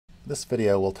This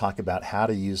video will talk about how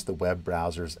to use the web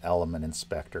browser's element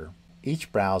inspector.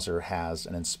 Each browser has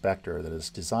an inspector that is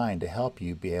designed to help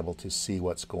you be able to see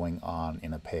what's going on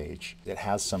in a page. It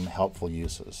has some helpful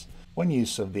uses. One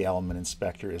use of the element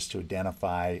inspector is to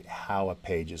identify how a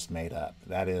page is made up.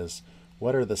 That is,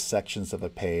 what are the sections of a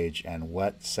page and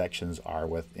what sections are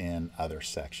within other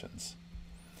sections.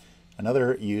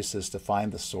 Another use is to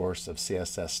find the source of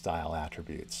CSS style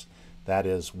attributes. That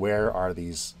is, where are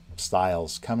these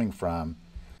styles coming from?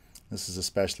 This is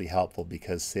especially helpful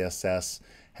because CSS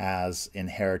has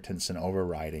inheritance and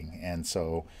overriding, and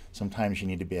so sometimes you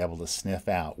need to be able to sniff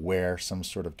out where some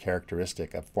sort of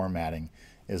characteristic of formatting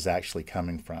is actually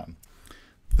coming from.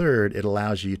 Third, it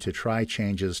allows you to try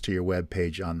changes to your web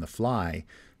page on the fly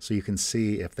so you can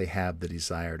see if they have the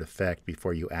desired effect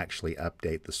before you actually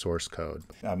update the source code.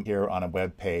 I'm here on a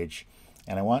web page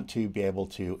and I want to be able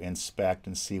to inspect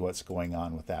and see what's going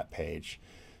on with that page.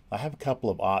 I have a couple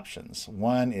of options.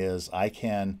 One is I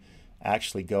can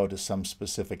actually go to some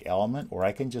specific element, or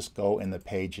I can just go in the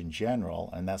page in general,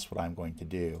 and that's what I'm going to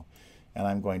do. And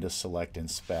I'm going to select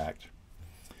Inspect.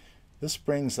 This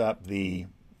brings up the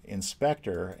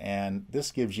inspector, and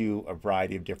this gives you a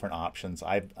variety of different options.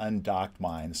 I've undocked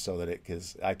mine so that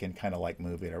I can kind of like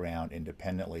move it around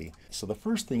independently. So the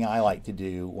first thing I like to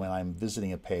do when I'm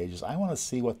visiting a page is I want to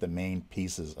see what the main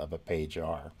pieces of a page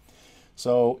are.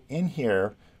 So in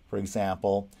here, for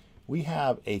example, we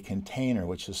have a container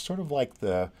which is sort of like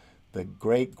the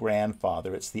great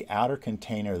grandfather. It's the outer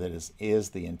container that is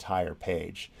the entire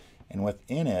page. And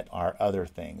within it are other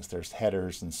things. There's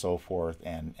headers and so forth,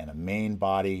 and a main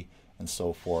body and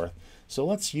so forth. So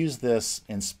let's use this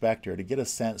inspector to get a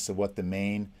sense of what the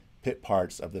main pit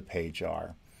parts of the page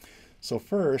are. So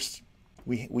first,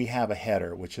 we have a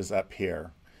header, which is up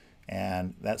here.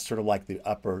 And that's sort of like the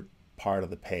upper part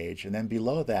of the page. And then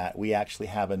below that, we actually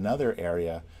have another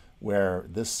area where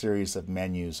this series of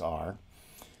menus are.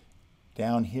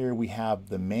 Down here, we have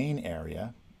the main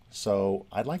area. So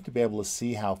I'd like to be able to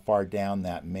see how far down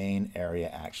that main area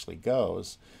actually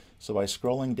goes. So by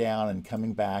scrolling down and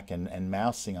coming back and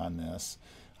mousing on this,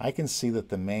 I can see that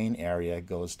the main area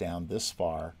goes down this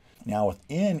far. Now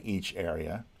within each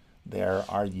area, there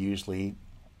are usually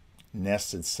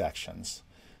nested sections.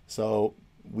 So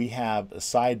we have a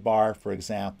sidebar, for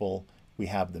example. We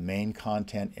have the main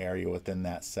content area within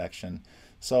that section.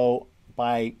 So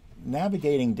by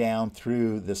navigating down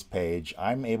through this page,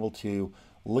 I'm able to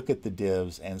look at the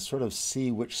divs and sort of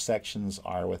see which sections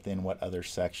are within what other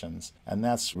sections, and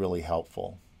that's really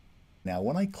helpful. Now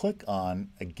when I click on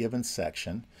a given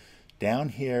section, down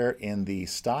here in the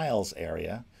styles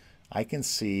area, I can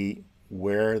see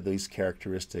where these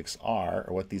characteristics are,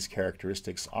 or what these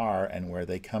characteristics are and where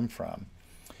they come from.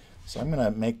 So I'm going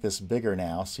to make this bigger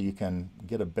now so you can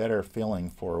get a better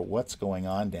feeling for what's going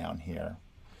on down here.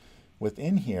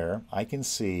 Within here, I can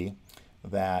see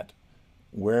that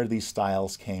where these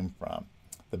styles came from.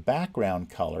 The background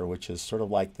color, which is sort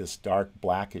of like this dark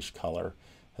blackish color,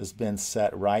 has been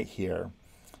set right here.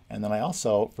 And then I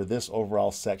also, for this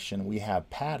overall section, we have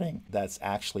padding that's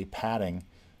actually padding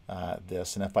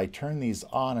this. And if I turn these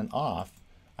on and off,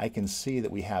 I can see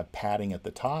that we have padding at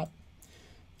the top.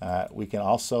 We can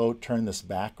also turn this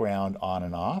background on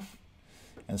and off.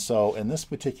 And so in this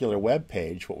particular web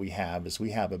page, what we have is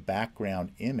we have a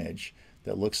background image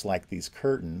that looks like these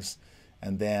curtains.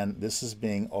 And then this is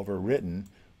being overwritten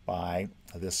by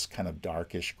this kind of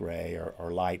darkish gray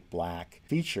or light black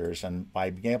features. And by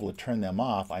being able to turn them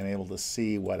off, I'm able to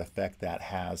see what effect that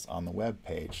has on the web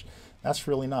page. That's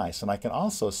really nice. And I can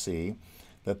also see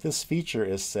that this feature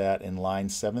is set in line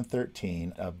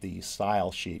 713 of the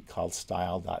style sheet called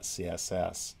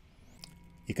style.css.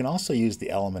 You can also use the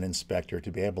element inspector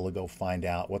to be able to go find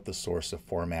out what the source of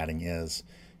formatting is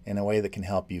in a way that can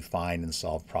help you find and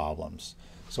solve problems.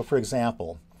 So for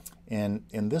example, in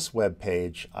this web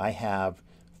page, I have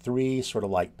three sort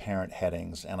of like parent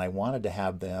headings, and I wanted to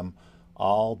have them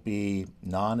all be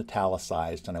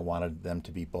non-italicized, and I wanted them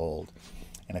to be bold.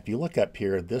 And if you look up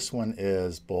here, this one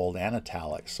is bold and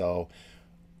italic. So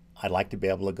I'd like to be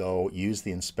able to go use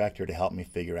the inspector to help me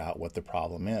figure out what the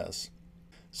problem is.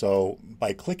 So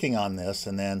by clicking on this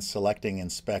and then selecting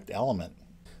Inspect Element,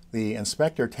 the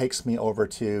inspector takes me over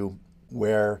to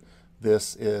where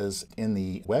this is in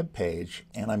the web page,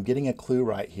 and I'm getting a clue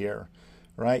right here.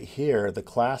 Right here, the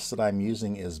class that I'm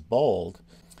using is bold.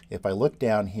 If I look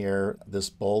down here, this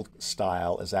bold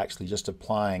style is actually just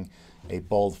applying a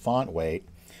bold font weight,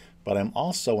 but I'm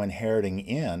also inheriting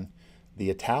in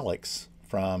the italics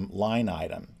from line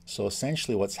item. So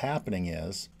essentially what's happening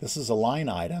is this is a line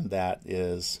item that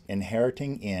is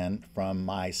inheriting in from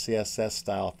my CSS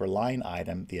style for line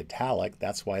item, the italic.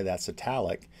 That's why that's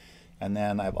italic. And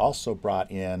then I've also brought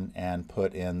in and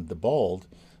put in the bold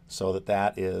so that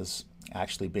that is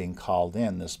actually being called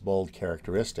in, this bold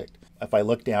characteristic. If I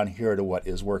look down here to what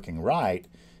is working right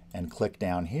and click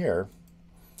down here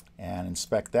and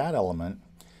inspect that element,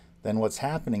 then what's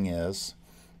happening is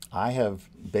I have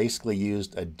basically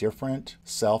used a different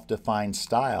self-defined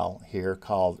style here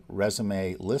called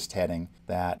resume list heading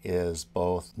that is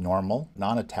both normal,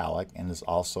 non-italic, and is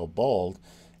also bold,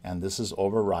 and this is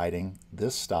overriding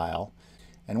this style.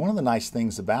 And one of the nice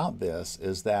things about this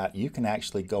is that you can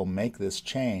actually go make this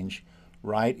change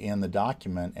right in the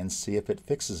document and see if it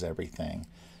fixes everything.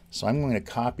 So I'm going to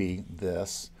copy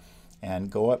this and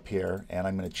go up here, and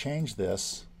I'm going to change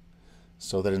this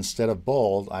so that instead of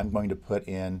bold, I'm going to put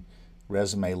in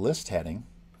resume list heading,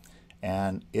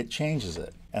 and it changes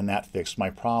it, and that fixed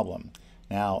my problem.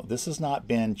 Now, this has not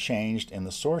been changed in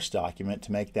the source document.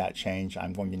 To make that change,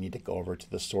 I'm going to need to go over to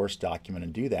the source document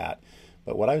and do that.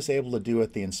 But what I was able to do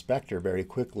with the inspector very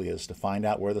quickly is to find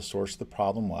out where the source of the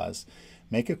problem was,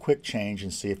 make a quick change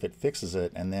and see if it fixes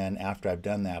it, and then after I've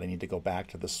done that, I need to go back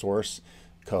to the source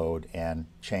code and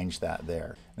change that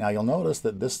there. Now you'll notice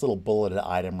that this little bulleted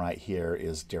item right here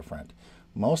is different.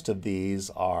 Most of these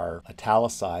are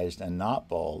italicized and not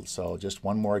bold, so just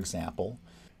one more example.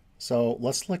 So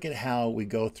let's look at how we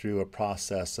go through a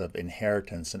process of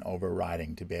inheritance and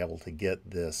overriding to be able to get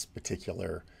this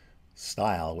particular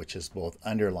style, which is both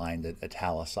underlined,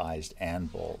 italicized,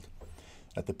 and bold.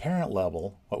 At the parent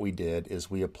level, what we did is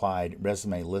we applied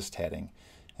resume list heading.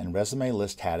 And resume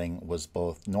list heading was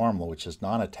both normal, which is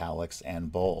non-italics,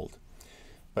 and bold.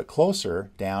 But closer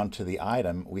down to the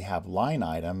item, we have line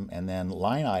item, and then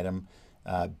line item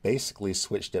basically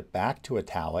switched it back to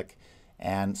italic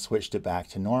and switched it back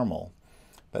to normal.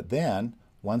 But then,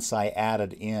 once I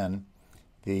added in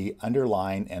the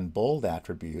underline and bold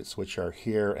attributes, which are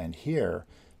here and here,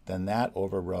 then that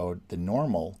overrode the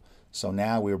normal. So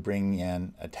now we're bringing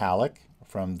in italic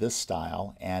from this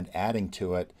style and adding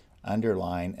to it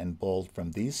underline and bold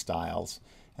from these styles,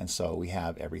 and so we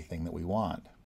have everything that we want.